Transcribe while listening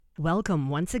Welcome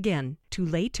once again to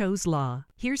Leto's Law.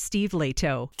 Here's Steve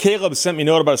Leto. Caleb sent me a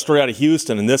note about a story out of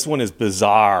Houston, and this one is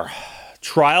bizarre.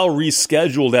 Trial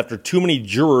rescheduled after too many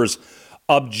jurors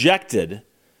objected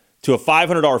to a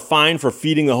 $500 fine for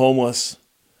feeding the homeless.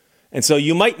 And so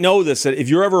you might know this, that if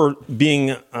you're ever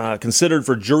being considered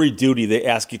for jury duty, they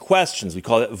ask you questions. We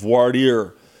call it voir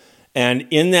dire. And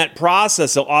in that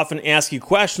process, they'll often ask you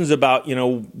questions about,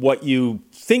 what you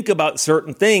think about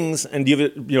certain things and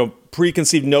you have,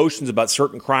 preconceived notions about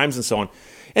certain crimes and so on.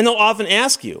 And they'll often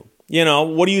ask you,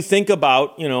 what do you think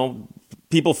about,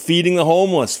 people feeding the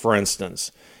homeless, for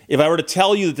instance? If I were to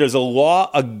tell you that there's a law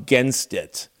against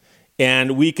it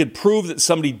and we could prove that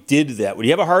somebody did that, would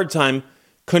you have a hard time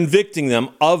convicting them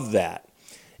of that?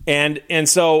 And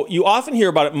so you often hear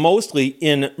about it mostly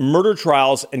in murder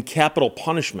trials and capital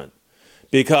punishment,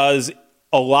 because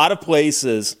a lot of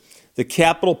places the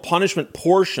capital punishment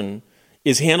portion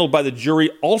is handled by the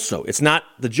jury also. It's not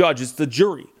the judge, it's the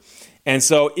jury. And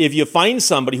so if you find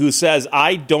somebody who says,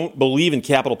 I don't believe in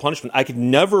capital punishment, I could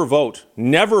never vote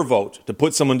to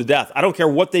put someone to death, I don't care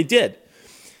what they did.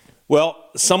 Well,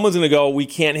 someone's going to go, we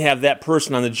can't have that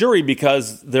person on the jury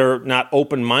because they're not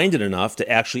open-minded enough to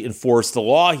actually enforce the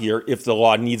law here if the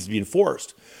law needs to be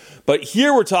enforced. But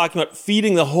here we're talking about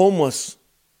feeding the homeless.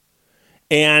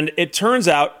 And it turns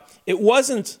out it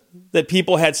wasn't that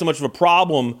people had so much of a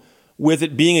problem with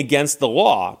it being against the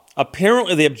law.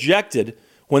 Apparently they objected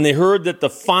when they heard that the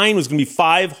fine was going to be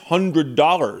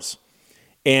 $500.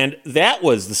 And that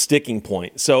was the sticking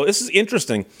point. So this is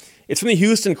interesting. It's from the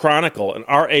Houston Chronicle, and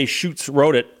R.A. Schutz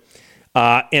wrote it.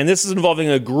 And this is involving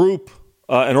a group,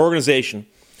 an organization.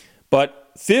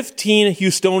 But 15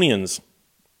 Houstonians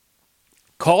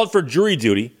called for jury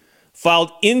duty,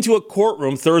 filed into a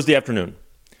courtroom Thursday afternoon.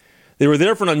 They were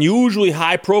there for an unusually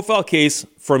high-profile case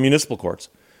for municipal courts,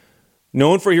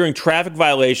 known for hearing traffic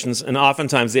violations, and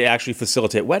oftentimes they actually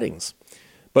facilitate weddings.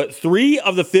 But 3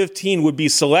 of the 15 would be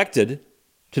selected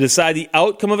to decide the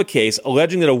outcome of a case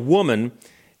alleging that a woman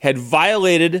had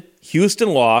violated Houston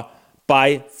law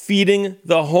by feeding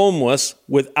the homeless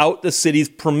without the city's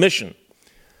permission.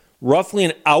 Roughly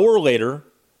an hour later,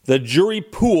 the jury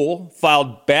pool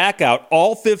filed back out,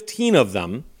 all 15 of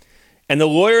them, and the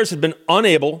lawyers had been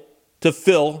unable to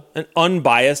fill an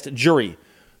unbiased jury.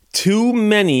 Too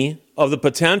many of the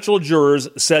potential jurors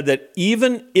said that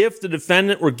even if the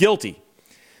defendant were guilty,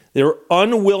 they were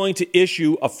unwilling to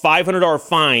issue a $500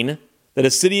 fine that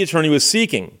a city attorney was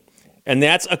seeking. And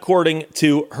that's according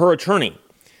to her attorney.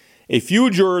 A few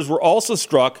jurors were also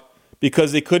struck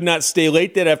because they could not stay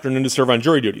late that afternoon to serve on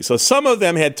jury duty. So some of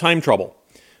them had time trouble.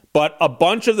 But a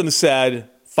bunch of them said,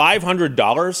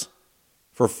 $500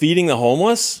 for feeding the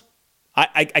homeless?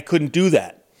 I couldn't do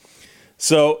that.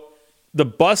 So the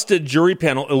busted jury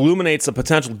panel illuminates the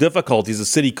potential difficulties the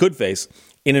city could face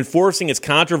in enforcing its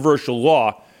controversial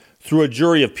law through a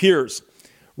jury of peers.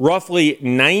 Roughly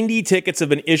 90 tickets have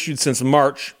been issued since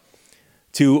March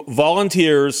to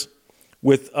volunteers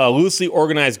with a loosely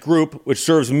organized group which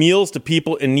serves meals to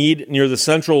people in need near the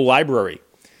Central Library.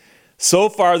 So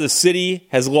far, the city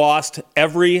has lost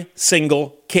every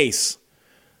single case.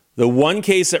 The one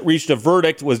case that reached a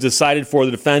verdict was decided for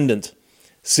the defendant.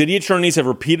 City attorneys have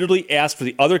repeatedly asked for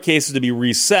the other cases to be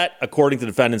reset, according to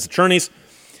defendant's attorneys.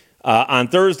 On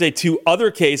Thursday, 2 other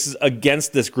cases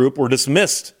against this group were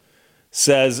dismissed,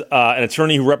 says an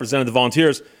attorney who represented the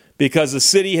volunteers, because the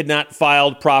city had not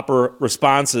filed proper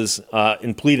responses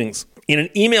in pleadings. In an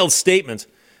emailed statement,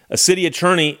 a city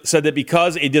attorney said that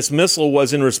because a dismissal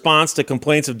was in response to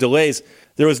complaints of delays,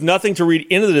 there was nothing to read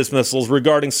into the dismissals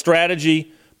regarding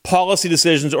strategy, policy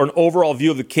decisions, or an overall view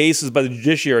of the cases by the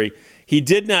judiciary. He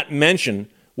did not mention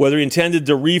whether he intended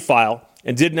to refile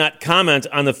and did not comment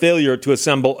on the failure to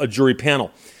assemble a jury panel.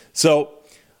 So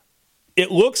it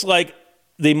looks like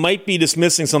they might be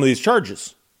dismissing some of these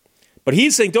charges. But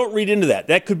he's saying don't read into that.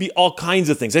 That could be all kinds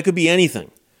of things. That could be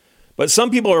anything. But some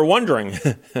people are wondering,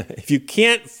 if you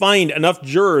can't find enough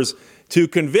jurors to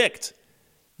convict,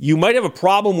 you might have a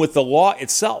problem with the law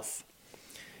itself.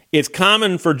 It's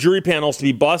common for jury panels to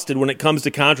be busted when it comes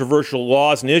to controversial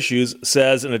laws and issues,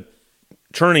 says an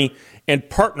attorney and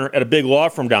partner at a big law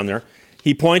firm down there.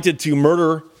 He pointed to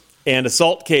murder and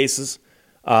assault cases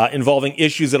involving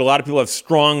issues that a lot of people have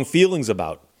strong feelings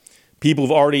about. People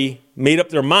who've already made up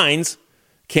their minds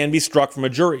can be struck from a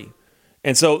jury.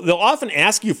 And so they'll often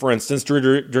ask you, for instance,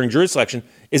 during jury selection,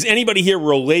 is anybody here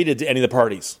related to any of the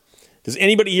parties? Does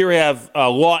anybody here have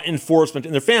law enforcement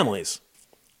in their families?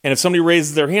 And if somebody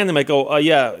raises their hand, they might go,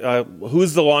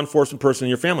 who's the law enforcement person in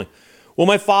your family? Well,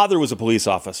 my father was a police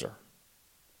officer.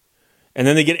 And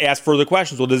then they get asked further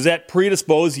questions. Well, does that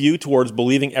predispose you towards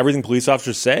believing everything police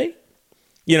officers say?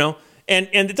 And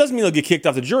it doesn't mean they'll get kicked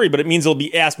off the jury, but it means they'll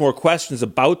be asked more questions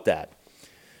about that.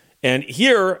 And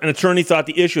here, an attorney thought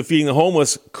the issue of feeding the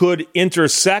homeless could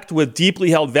intersect with deeply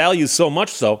held values, so much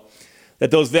so that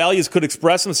those values could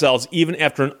express themselves even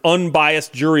after an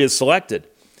unbiased jury is selected.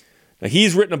 Now,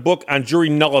 he's written a book on jury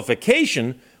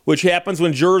nullification, which happens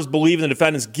when jurors believe in the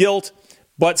defendant's guilt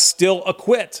but still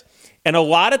acquit. And a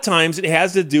lot of times it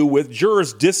has to do with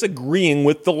jurors disagreeing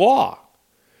with the law.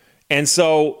 And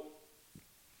so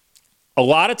a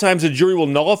lot of times a jury will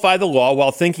nullify the law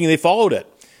while thinking they followed it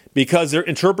because they're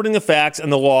interpreting the facts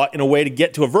and the law in a way to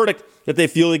get to a verdict that they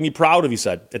feel they can be proud of, he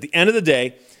said. At the end of the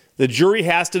day, the jury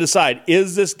has to decide,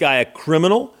 is this guy a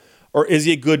criminal or is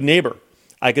he a good neighbor?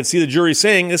 I can see the jury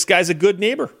saying, this guy's a good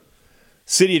neighbor.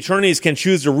 City attorneys can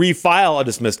choose to refile a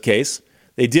dismissed case.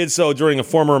 They did so during a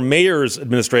former mayor's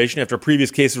administration after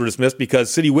previous cases were dismissed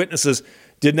because city witnesses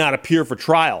did not appear for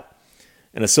trial.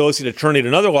 An associate attorney at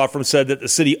another law firm said that the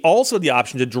city also had the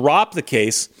option to drop the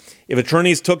case if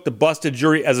attorneys took the busted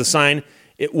jury as a sign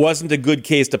it wasn't a good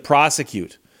case to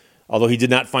prosecute, although he did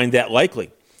not find that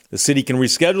likely. The city can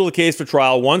reschedule the case for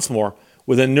trial once more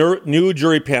with a new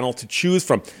jury panel to choose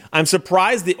from. I'm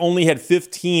surprised they only had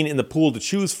 15 in the pool to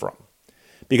choose from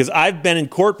because I've been in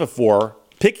court before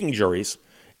picking juries,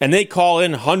 and they call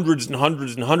in hundreds and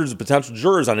hundreds and hundreds of potential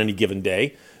jurors on any given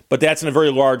day. But that's in a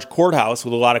very large courthouse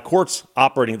with a lot of courts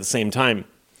operating at the same time.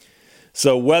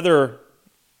 So whether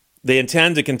they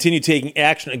intend to continue taking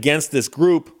action against this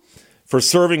group for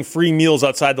serving free meals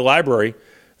outside the library,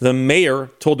 the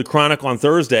mayor told the Chronicle on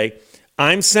Thursday,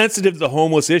 I'm sensitive to the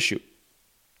homeless issue.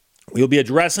 We'll be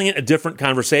addressing it in a different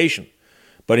conversation.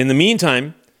 But in the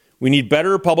meantime, we need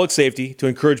better public safety to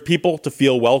encourage people to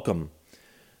feel welcome.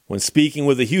 When speaking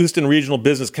with the Houston Regional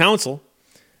Business Council,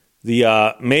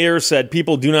 the mayor said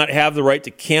people do not have the right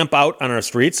to camp out on our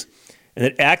streets and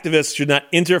that activists should not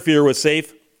interfere with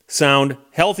safe, sound,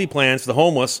 healthy plans for the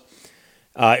homeless.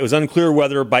 It was unclear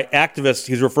whether by activists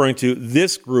he's referring to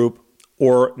this group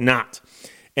or not.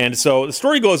 And so the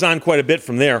story goes on quite a bit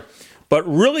from there. But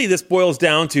really this boils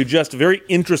down to just a very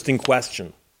interesting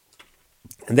question.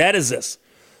 And that is this.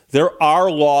 There are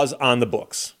laws on the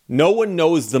books. No one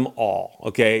knows them all,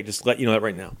 okay? Just to let you know that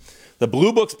right now. The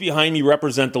blue books behind me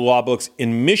represent the law books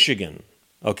in Michigan.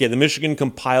 Okay, the Michigan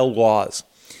compiled laws.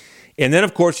 And then,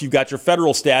 of course, you've got your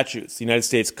federal statutes, the United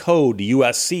States Code, the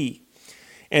USC.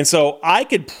 And so I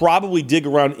could probably dig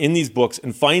around in these books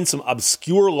and find some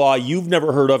obscure law you've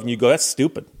never heard of, and you go, that's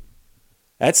stupid.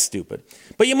 That's stupid.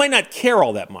 But you might not care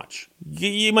all that much.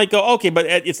 You might go, okay, but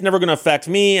it's never going to affect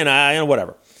me, and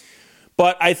whatever.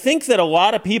 But I think that a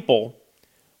lot of people,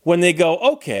 when they go,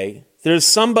 okay, there's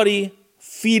somebody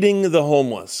feeding the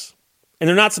homeless. And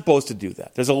they're not supposed to do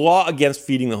that. There's a law against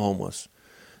feeding the homeless.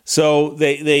 So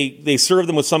they serve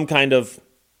them with some kind of,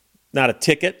 not a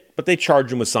ticket, but they charge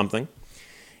them with something.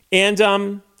 And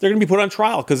they're going to be put on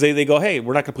trial because they go, hey,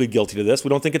 we're not going to plead guilty to this. We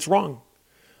don't think it's wrong.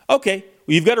 Okay,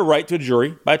 well, you've got a right to a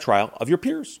jury by trial of your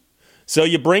peers. So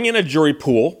you bring in a jury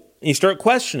pool and you start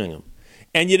questioning them.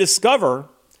 And you discover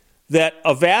that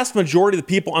a vast majority of the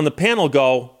people on the panel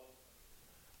go,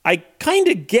 I kind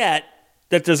of get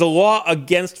that there's a law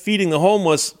against feeding the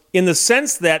homeless in the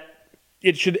sense that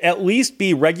it should at least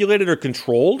be regulated or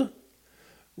controlled,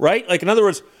 right? Like, in other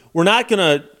words, we're not going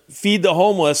to feed the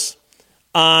homeless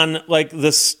on, like,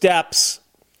 the steps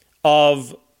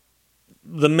of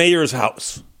the mayor's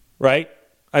house, right?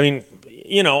 I mean,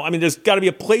 there's got to be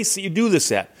a place that you do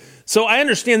this at. So I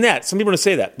understand that. Some people are going to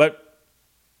say that. But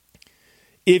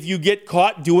if you get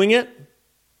caught doing it,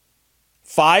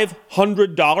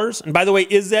 $500. And by the way,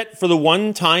 is that for the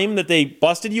one time that they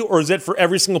busted you, or is that for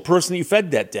every single person that you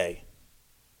fed that day?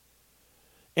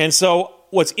 And so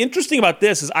what's interesting about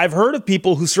this is I've heard of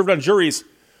people who served on juries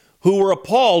who were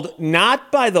appalled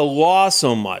not by the law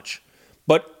so much,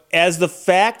 but as the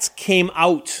facts came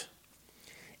out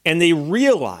and they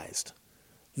realized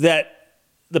that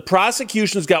the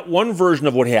prosecution's got one version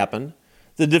of what happened,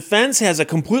 the defense has a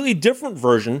completely different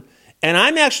version, and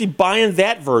I'm actually buying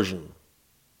that version.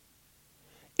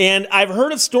 And I've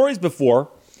heard of stories before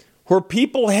where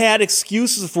people had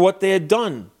excuses for what they had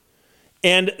done.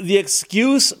 And the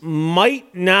excuse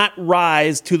might not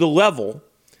rise to the level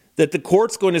that the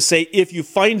court's going to say, if you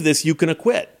find this, you can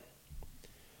acquit.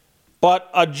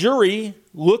 But a jury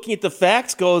looking at the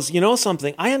facts goes, you know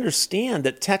something, I understand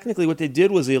that technically what they did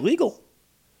was illegal.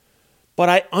 But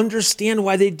I understand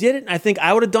why they did it. And I think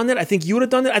I would have done that. I think you would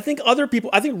have done that. I think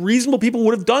reasonable people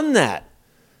would have done that,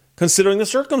 considering the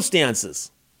circumstances.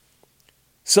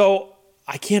 So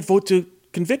I can't vote to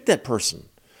convict that person.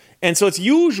 And so it's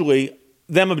usually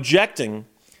them objecting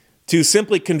to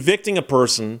simply convicting a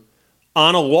person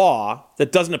on a law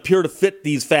that doesn't appear to fit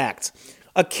these facts.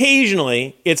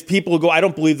 Occasionally, it's people who go, I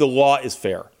don't believe the law is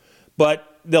fair.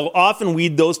 But they'll often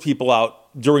weed those people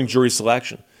out during jury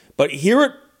selection. But here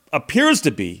it appears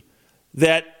to be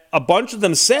that a bunch of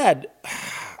them said,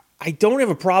 I don't have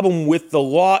a problem with the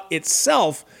law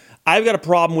itself. I've got a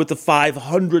problem with the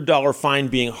 $500 fine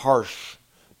being harsh,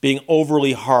 being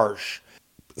overly harsh.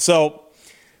 So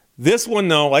this one,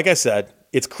 though, like I said,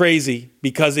 it's crazy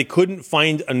because they couldn't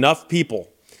find enough people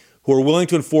who are willing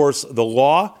to enforce the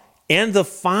law and the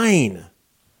fine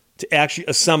to actually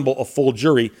assemble a full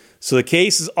jury. So the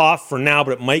case is off for now,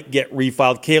 but it might get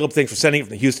refiled. Caleb, thanks for sending it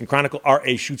from the Houston Chronicle.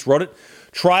 R.A. Schutz wrote it.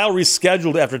 Trial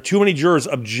rescheduled after too many jurors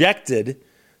objected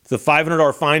to the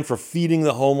 $500 fine for feeding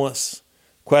the homeless.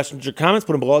 Questions or comments?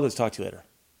 Put them below. Let's talk to you later.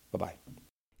 Bye-bye.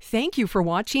 Thank you for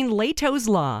watching Leto's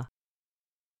Law.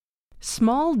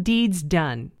 Small deeds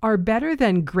done are better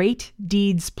than great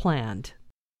deeds planned.